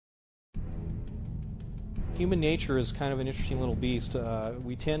Human nature is kind of an interesting little beast.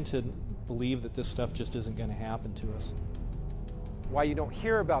 We tend to believe that this stuff just isn't going to happen to us. Why you don't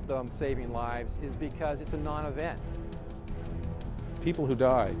hear about them saving lives is because it's a non-event. People who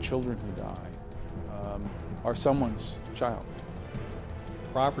die, children who die, are someone's child.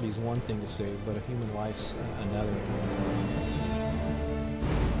 Property is one thing to save, but a human life's another.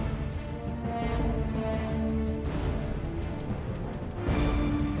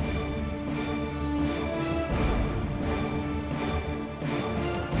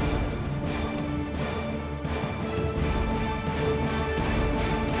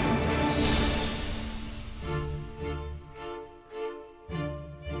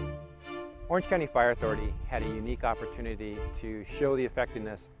 Orange County Fire Authority had a unique opportunity to show the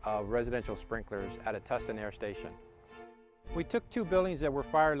effectiveness of residential sprinklers at a Tustin Air Station. We took two buildings that were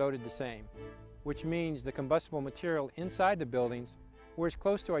fire loaded the same, which means the combustible material inside the buildings were as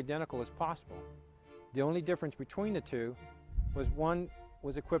close to identical as possible. The only difference between the two was one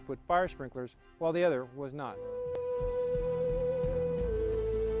was equipped with fire sprinklers while the other was not.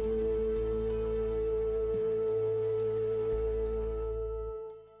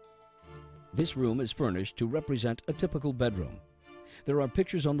 This room is furnished to represent a typical bedroom. There are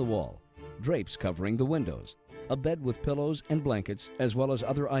pictures on the wall, drapes covering the windows, a bed with pillows and blankets, as well as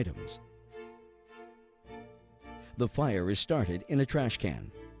other items. The fire is started in a trash can.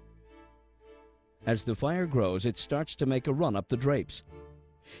 As the fire grows, it starts to make a run up the drapes.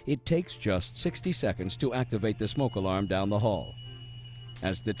 It takes just 60 seconds to activate the smoke alarm down the hall.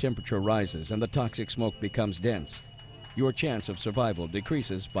 As the temperature rises and the toxic smoke becomes dense, your chance of survival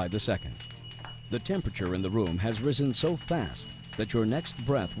decreases by the second. The temperature in the room has risen so fast that your next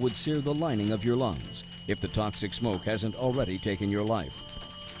breath would sear the lining of your lungs if the toxic smoke hasn't already taken your life.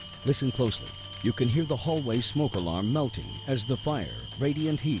 Listen closely. You can hear the hallway smoke alarm melting as the fire,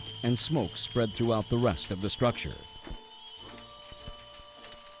 radiant heat, and smoke spread throughout the rest of the structure.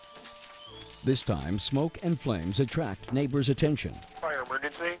 This time, smoke and flames attract neighbors' attention. Fire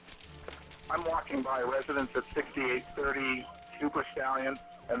emergency. I'm walking by a residence at 6830 Super Stallion,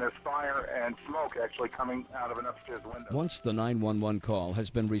 and there's fire and smoke actually coming out of an upstairs window. Once the 911 call has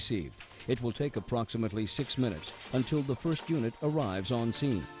been received, it will take approximately 6 minutes until the first unit arrives on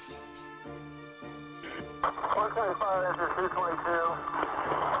scene. 125 enter 222.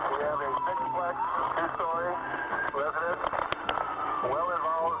 We have a six-plex, two-story residence, well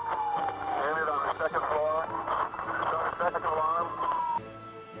involved unit on the second floor. Start second alarm.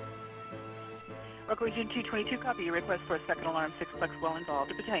 Local Region 222, copy your request for a second alarm, six-plex well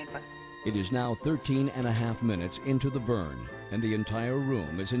involved, battalion fire. It is now 13.5 minutes into the burn, and the entire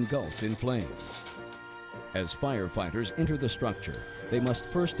room is engulfed in flames. As firefighters enter the structure, they must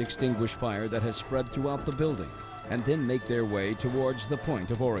first extinguish fire that has spread throughout the building, and then make their way towards the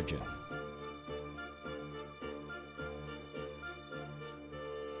point of origin.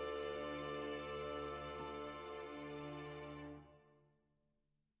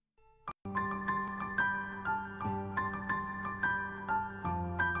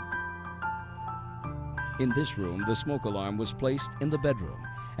 In this room, the smoke alarm was placed in the bedroom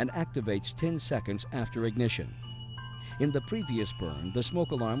and activates 10 seconds after ignition. In the previous burn, the smoke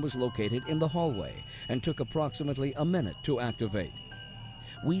alarm was located in the hallway and took approximately a minute to activate.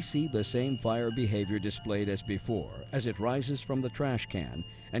 We see the same fire behavior displayed as before as it rises from the trash can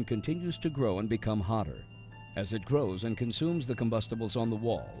and continues to grow and become hotter. As it grows and consumes the combustibles on the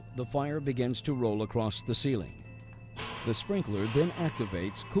wall, the fire begins to roll across the ceiling. The sprinkler then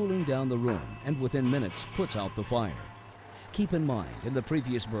activates, cooling down the room, and within minutes puts out the fire. Keep in mind, in the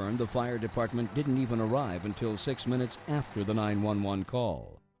previous burn, the fire department didn't even arrive until 6 minutes after the 911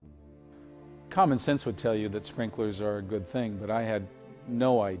 call. Common sense would tell you that sprinklers are a good thing, but I had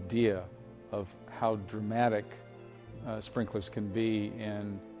no idea of how dramatic sprinklers can be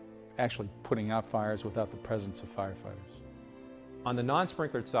in actually putting out fires without the presence of firefighters. On the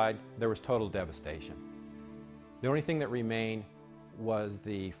non-sprinklered side, there was total devastation. The only thing that remained was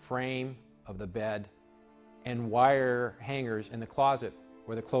the frame of the bed and wire hangers in the closet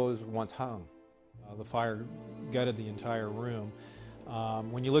where the clothes once hung. The fire gutted the entire room.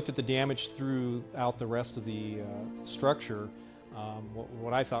 When you looked at the damage throughout the rest of the structure,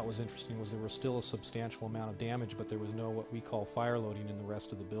 what I thought was interesting was there was still a substantial amount of damage, but there was no what we call fire loading in the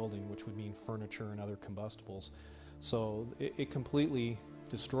rest of the building, which would mean furniture and other combustibles. So it completely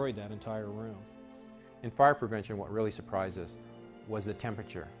destroyed that entire room. In fire prevention, what really surprised us was the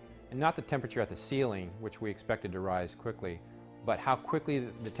temperature. And not the temperature at the ceiling, which we expected to rise quickly, but how quickly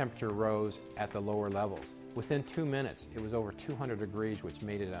the temperature rose at the lower levels. Within 2 minutes, it was over 200 degrees, which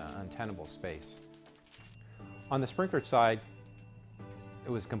made it an untenable space. On the sprinkler side,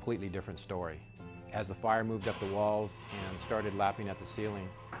 it was a completely different story. As the fire moved up the walls and started lapping at the ceiling,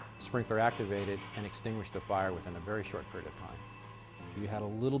 the sprinkler activated and extinguished the fire within a very short period of time. You had a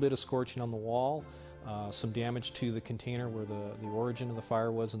little bit of scorching on the wall, some damage to the container where the origin of the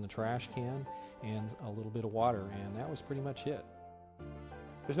fire was in the trash can, and a little bit of water, and that was pretty much it.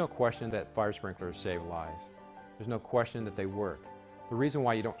 There's no question that fire sprinklers save lives. There's no question that they work. The reason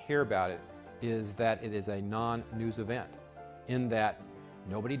why you don't hear about it is that it is a non-news event, in that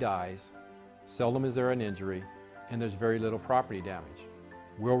nobody dies, seldom is there an injury, and there's very little property damage.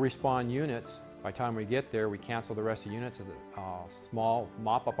 We'll respond units. By the time we get there, we cancel the rest of the units as a small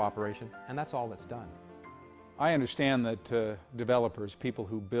mop-up operation, and that's all that's done. I understand that developers, people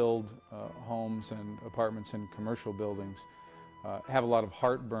who build homes and apartments in commercial buildings, have a lot of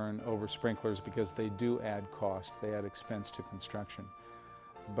heartburn over sprinklers because they do add cost, they add expense to construction.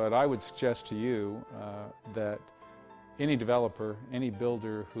 But I would suggest to you that any developer, any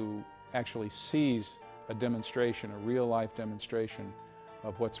builder who actually sees a demonstration, a real-life demonstration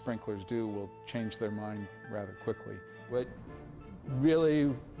of what sprinklers do will change their mind rather quickly. What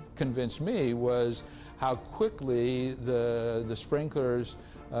really convinced me was how quickly the sprinklers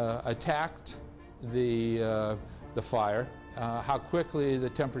attacked the fire, how quickly the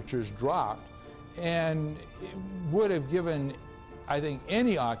temperatures dropped, and it would have given, I think,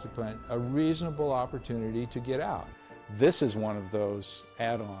 any occupant a reasonable opportunity to get out. This is one of those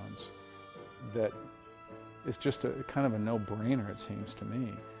add-ons that is just a kind of a no-brainer, it seems to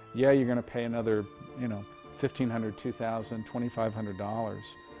me. Yeah, you're going to pay another, $1,500, $2,000,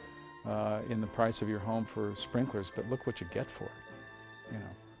 $2,500 in the price of your home for sprinklers, but look what you get for it.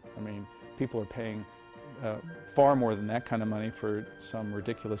 I mean, people are paying far more than that kind of money for some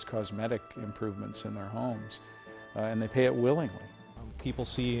ridiculous cosmetic improvements in their homes, and they pay it willingly. People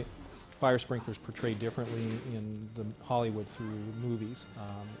see fire sprinklers portrayed differently in the Hollywood through movies.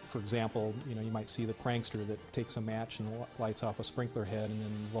 For example, you might see the prankster that takes a match and lights off a sprinkler head, and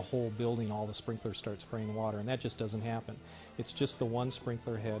then the whole building, all the sprinklers start spraying water, and that just doesn't happen. It's just the one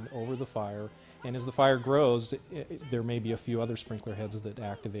sprinkler head over the fire, and as the fire grows, there may be a few other sprinkler heads that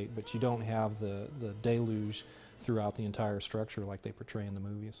activate, but you don't have the deluge throughout the entire structure like they portray in the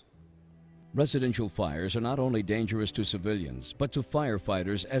movies. Residential fires are not only dangerous to civilians, but to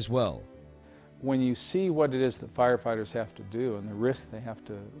firefighters as well. When you see what it is that firefighters have to do and the risks they have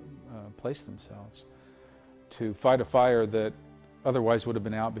to place themselves to fight a fire that otherwise would have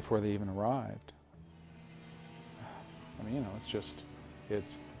been out before they even arrived, I mean, it's just,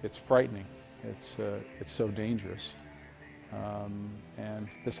 it's frightening. It's so dangerous, and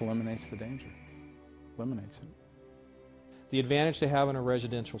this eliminates the danger, eliminates it. The advantage to having a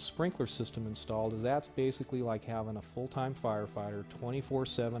residential sprinkler system installed is that's basically like having a full-time firefighter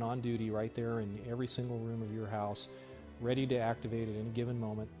 24/7 on duty right there in every single room of your house, ready to activate at any given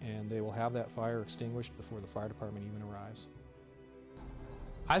moment, and they will have that fire extinguished before the fire department even arrives.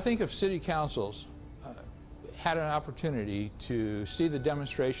 I think if city councils had an opportunity to see the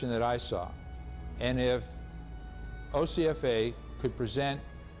demonstration that I saw, and if OCFA could present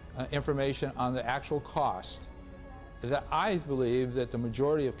information on the actual cost, that I believe that the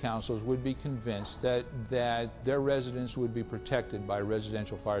majority of councils would be convinced that their residents would be protected by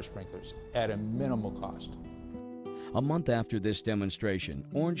residential fire sprinklers at a minimal cost. A month after this demonstration,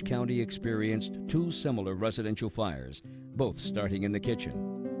 Orange County experienced two similar residential fires, both starting in the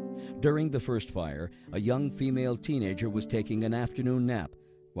kitchen. During the first fire, a young female teenager was taking an afternoon nap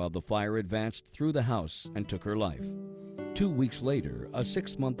while the fire advanced through the house and took her life. 2 weeks later, a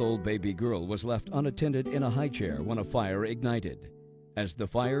 6-month-old baby girl was left unattended in a high chair when a fire ignited. As the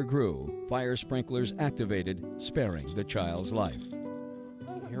fire grew, fire sprinklers activated, sparing the child's life.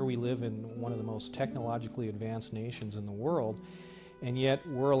 Here we live in one of the most technologically advanced nations in the world, and yet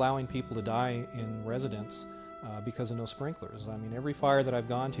we're allowing people to die in residence because of no sprinklers. I mean, every fire that I've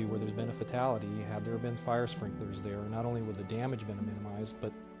gone to where there's been a fatality, had there been fire sprinklers there, not only would the damage been minimized,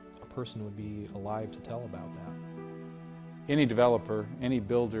 but a person would be alive to tell about that. Any developer, any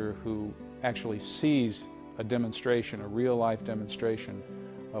builder who actually sees a demonstration, a real-life demonstration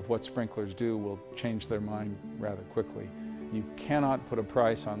of what sprinklers do will change their mind rather quickly. You cannot put a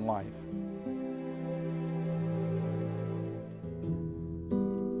price on life.